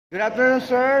Good afternoon,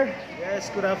 sir. Yes,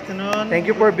 good afternoon. Thank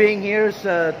you for being here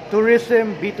sa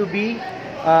Tourism B2B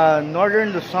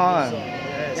Northern Luzon.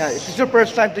 Yes. Yeah, is this your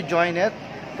first time to join it?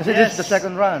 Because this is the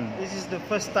second run. This is the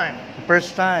first time.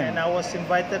 First time. And I was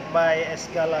invited by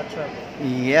Esgala Travel.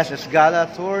 Yes, Esgala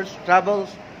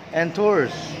Travels and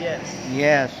Tours. Yes.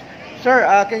 Yes. Sir,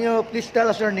 can you please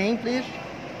tell us your name, please?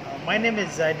 My name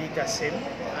is Zaidi Kassim.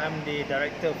 I'm the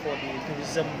director for the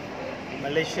Tourism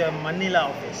Malaysia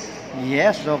Manila office.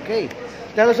 Yes, okay.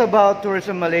 Tell us about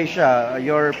Tourism Malaysia,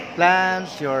 your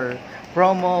plans, your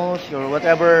promos, your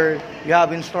whatever you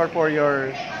have in store for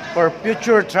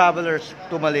future travelers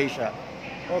to Malaysia.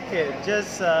 Okay,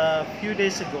 just a few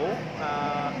days ago,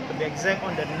 to be exact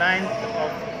on the 9th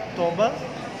of October,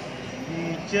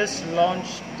 we just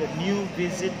launched the new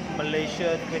Visit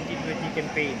Malaysia 2020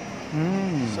 campaign.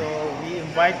 So we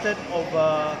invited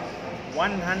over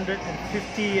 150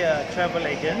 travel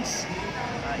agents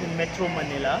in Metro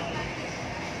Manila,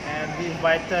 and we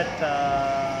invited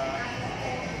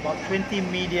about 20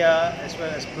 media as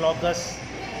well as bloggers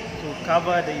to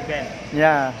cover the event.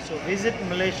 Yeah. So Visit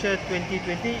Malaysia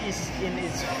 2020 is in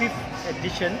its 5th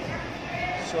edition.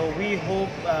 So we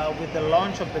hope with the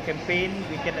launch of the campaign,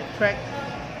 we can attract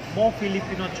more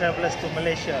Filipino travelers to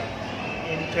Malaysia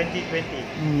in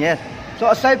 2020. Yes. So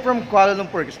aside from Kuala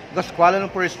Lumpur, because Kuala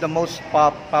Lumpur is the most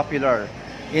popular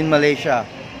in Malaysia,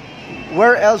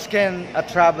 where else can a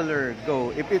traveler go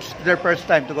if it's their first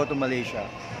time to go to Malaysia?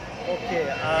 Okay,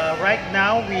 right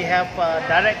now we have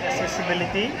direct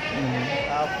accessibility,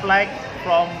 flight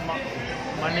from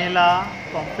Manila,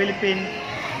 from Philippines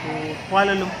to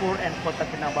Kuala Lumpur and Kota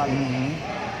Kinabalu.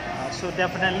 So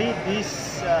definitely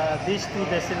these two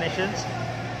destinations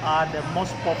are the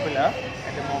most popular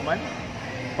at the moment.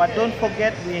 But don't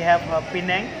forget we have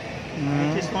Penang,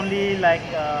 which is only like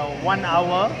 1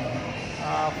 hour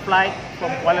flight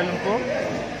from Kuala Lumpur.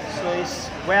 So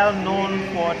it's well known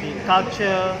for the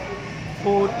culture,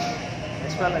 food,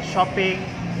 as well as shopping.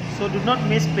 So do not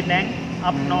miss Penang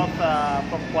up north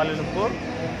from Kuala Lumpur.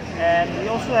 And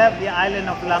we also have the island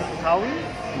of Langkawi.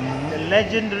 The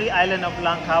legendary island of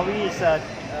Langkawi is a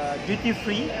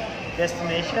duty-free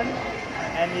destination,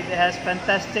 and it has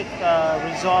fantastic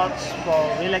resorts for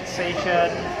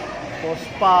relaxation, for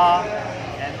spa,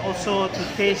 and also to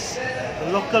taste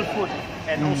the local food,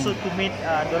 and also to meet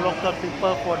the local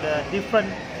people for the different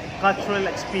cultural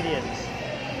experience.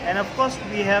 And of course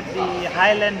we have the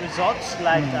highland resorts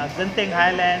like Genting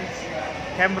Highlands,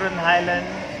 Cameron Highland,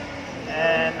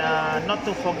 and not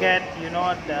to forget,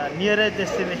 the nearest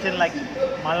destination like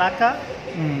Malacca,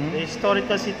 the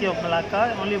historical city of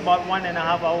Malacca, only about 1.5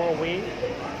 hours away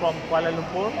from Kuala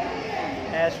Lumpur,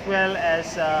 as well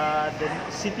as the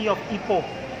city of Ipoh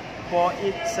for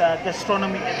its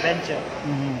gastronomic adventure.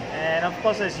 And of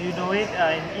course, as you know it,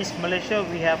 in East Malaysia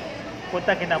we have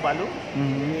Kota Kinabalu,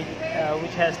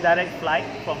 which has direct flight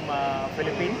from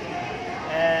Philippines,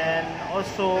 and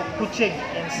also Kuching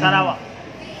in Sarawak.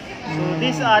 So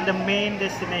these are the main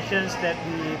destinations that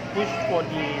we push for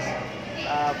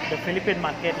the Philippine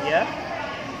market here,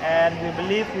 and we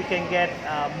believe we can get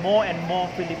more and more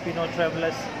Filipino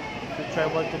travelers to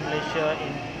travel to Malaysia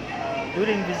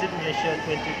during Visit Malaysia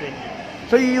 2020.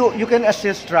 So you can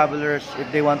assist travelers if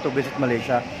they want to visit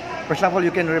Malaysia. For example,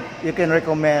 you can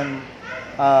recommend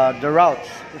the routes.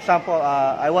 For example,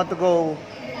 I want to go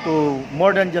to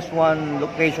more than just one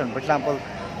location. For example,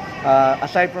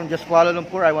 aside from just Kuala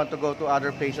Lumpur, I want to go to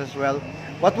other places as well.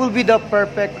 What will be the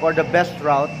perfect or the best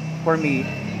route for me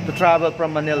to travel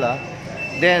from Manila?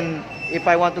 Then, if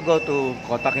I want to go to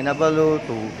Kota Kinabalu,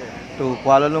 to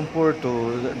Kuala Lumpur,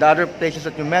 to the other places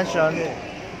that you mentioned,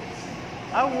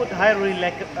 I would highly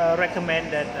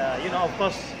recommend that, of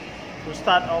course, to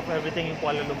start off everything in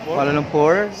Kuala Lumpur. Kuala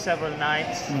Lumpur, several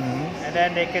nights, and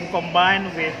then they can combine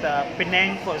with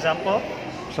Penang, for example.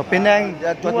 So Penang,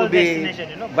 that will be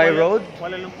by road?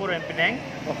 Kuala Lumpur and Penang.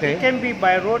 Okay. It can be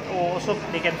by road, or also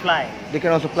they can fly. They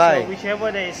can also fly. So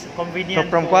whichever that is convenient. So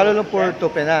from Kuala Lumpur to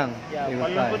Penang. Yeah,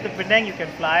 Kuala Lumpur to Penang you can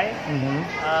fly.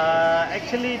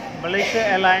 Actually, Malaysia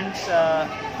Airlines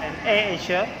and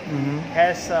AirAsia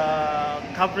has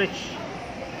coverage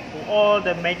to all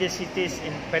the major cities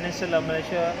in Peninsular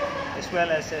Malaysia as well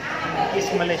as in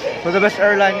East Malaysia. So the best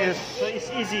airline is? So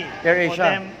it's easy AirAsia. for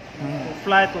them to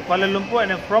fly to Kuala Lumpur,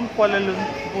 and then from Kuala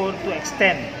Lumpur to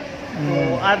extend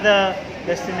to other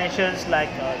destinations like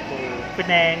to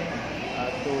Penang,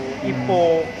 to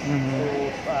Ipoh, to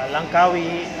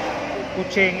Langkawi, to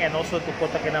Kuching, and also to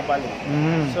Kota Kinabalu.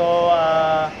 So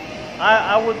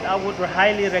I would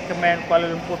highly recommend Kuala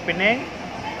Lumpur Penang,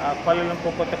 Kuala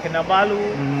Lumpur Kota Kinabalu,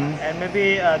 and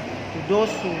maybe to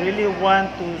those who really want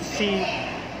to see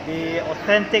the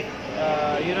authentic,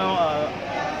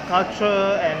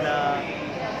 culture and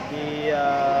the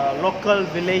local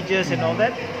villages and all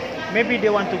that. Maybe they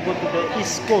want to go to the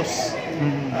East Coast,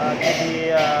 to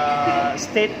the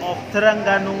state of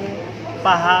Terengganu,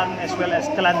 Pahang, as well as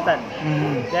Kelantan.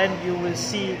 Then you will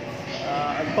see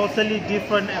a totally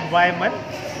different environment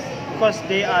because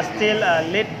they are still a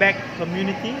laid-back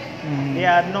community. They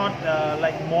are not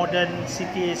like modern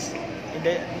cities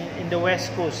in the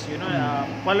West Coast.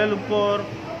 Kuala Lumpur,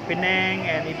 Penang,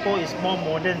 and Ipoh is more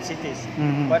modern cities.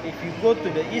 But if you go to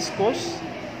the East Coast,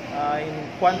 in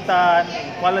Kuantan,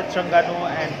 in Kuala Terengganu,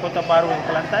 and Kota Baru in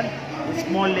Kelantan, it's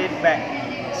more laid back.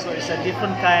 So it's a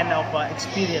different kind of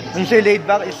experience. When you say laid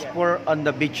back, it's for on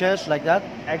the beaches like that?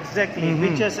 Exactly,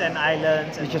 beaches and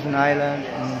islands. Beaches and islands.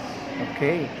 Yes.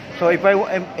 Okay. So if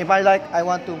I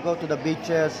want to go to the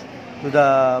beaches, to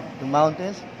the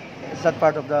mountains, is that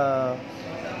part of the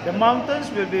The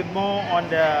mountains will be more on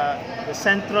the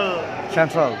central part.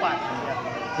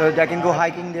 So I can go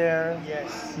hiking there.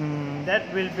 Yes,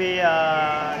 that will be.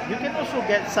 You can also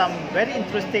get some very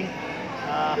interesting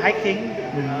hiking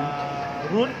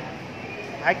route,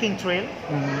 hiking trail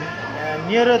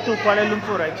nearer to Kuala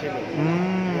Lumpur actually.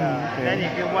 Okay. Then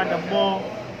if you want the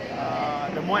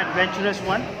more adventurous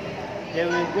one, they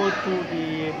will go to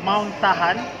the Mount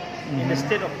Tahan in the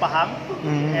state of Pahang,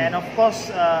 and of course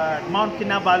Mount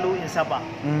Kinabalu in Sabah.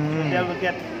 So they will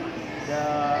get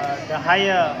the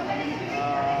higher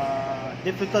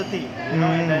difficulty, in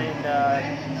the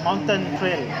mountain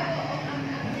trail.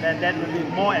 That will be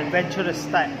more adventurous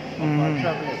type of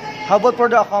traveling. How about for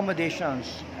the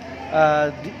accommodations?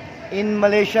 In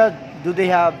Malaysia, do they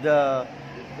have the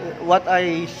what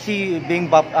I see being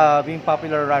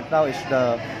popular right now is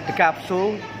the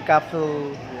capsule,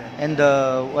 and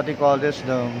the what they call this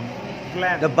the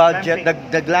budget,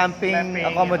 the glamping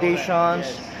accommodations.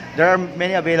 Yes. There are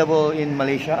many available in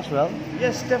Malaysia as well.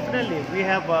 Yes, definitely. We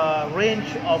have a range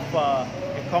of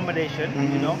accommodation,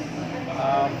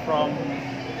 from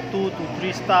 2 to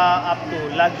 3 star up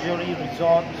to luxury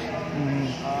resorts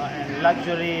and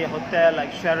luxury hotel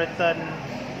like Sheraton,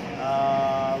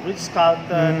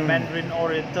 Ritz-Carlton, Mandarin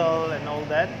Oriental, and all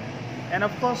that. And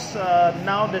of course,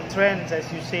 now the trends, as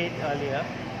you said earlier,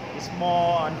 is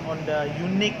more on the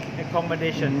unique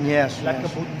accommodation. Like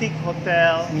a boutique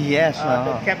hotel.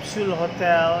 The capsule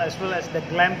hotel, as well as the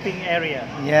glamping area.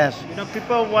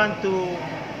 People want to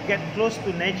get close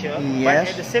to nature, but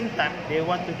at the same time, they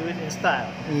want to do it in style.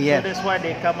 So that's why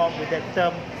they come up with that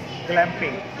term,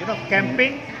 glamping.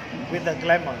 Camping with the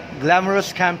glamour.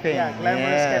 Glamorous camping. Yeah,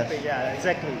 glamorous camping. Yeah,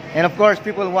 exactly. And of course,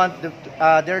 people want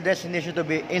their destination to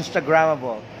be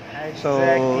Instagrammable.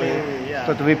 Exactly.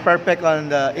 So to be perfect on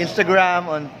the Instagram,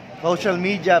 on social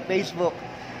media, Facebook.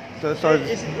 So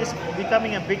it's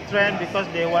becoming a big trend because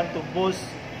they want to boast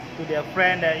to their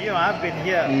friend that I've been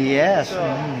here. Yes. So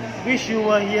wish you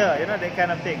were here. That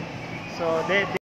kind of thing. So they